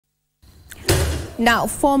Now,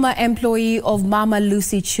 former employee of Mama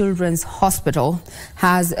Lucy Children's Hospital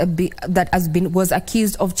was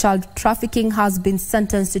accused of child trafficking has been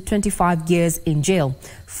sentenced to 25 years in jail.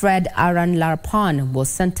 Fred Aran Larpan was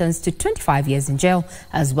sentenced to 25 years in jail,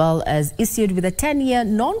 as well as issued with a 10-year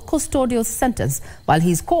non-custodial sentence, while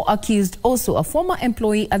his co-accused, also a former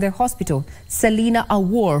employee at the hospital, Selina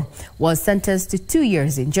Awor, was sentenced to 2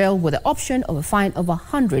 years in jail with the option of a fine of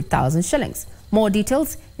 100,000 shillings. More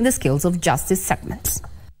details in the Skills of Justice segment.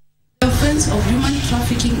 The offense of human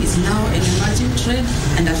trafficking is now an emerging trend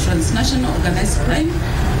and a transnational organized crime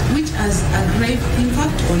which has a grave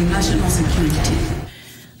impact on national security.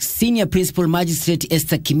 Senior Principal Magistrate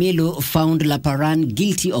Esther Kimelo found Laparan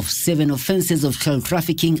guilty of 7 offences of child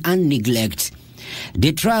trafficking and neglect.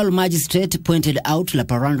 The trial magistrate pointed out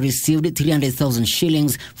Laparan received 300,000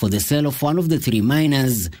 shillings for the sale of one of the 3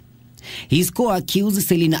 minors. His co-accused,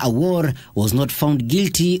 Selina Awor, was not found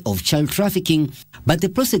guilty of child trafficking, but the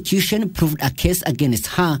prosecution proved a case against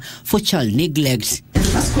her for child neglect. The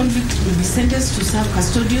first convict will be sentenced to serve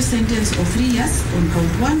custodial sentence of 3 years on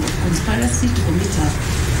count 1, conspiracy to commit a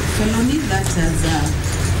felony, that is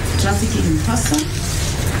trafficking in person.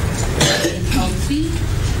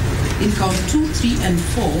 In count 2, 3, and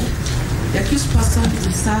 4, the accused person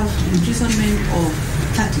will serve imprisonment of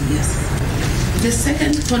 30 years. The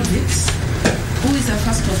second convict, who is a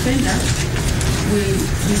first offender, will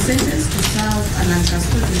be sentenced to serve an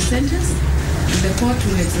uncustodial sentence. The court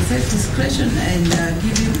will exercise discretion and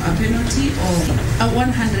give him a penalty of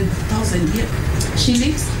 100,000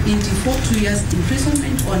 shillings into 2 years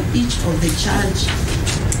imprisonment on each of the charge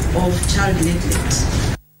of child neglect.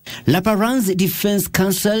 Laparan's defense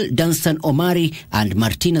counsel, Dunstan Omari and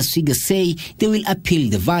Martina Swiga, say they will appeal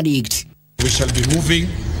the verdict. We shall be moving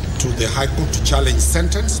to the High Court to challenge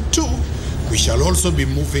sentence. 2, we shall also be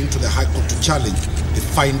moving to the High Court to challenge the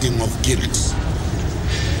finding of guilt,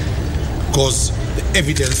 because the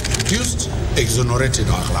evidence produced exonerated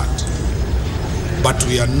our client. But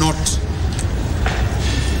we are not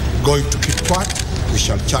going to keep quiet. We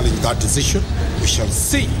shall challenge that decision. We shall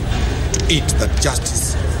see to it that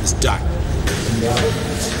justice is done.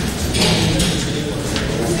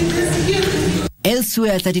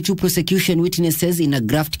 Elsewhere, 32 prosecution witnesses in a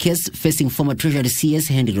graft case facing former Treasury CS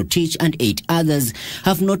Henry Rotich and 8 others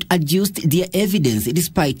have not adduced their evidence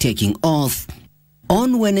despite taking oath.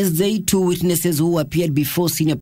 On Wednesday, 2 witnesses who appeared before Senior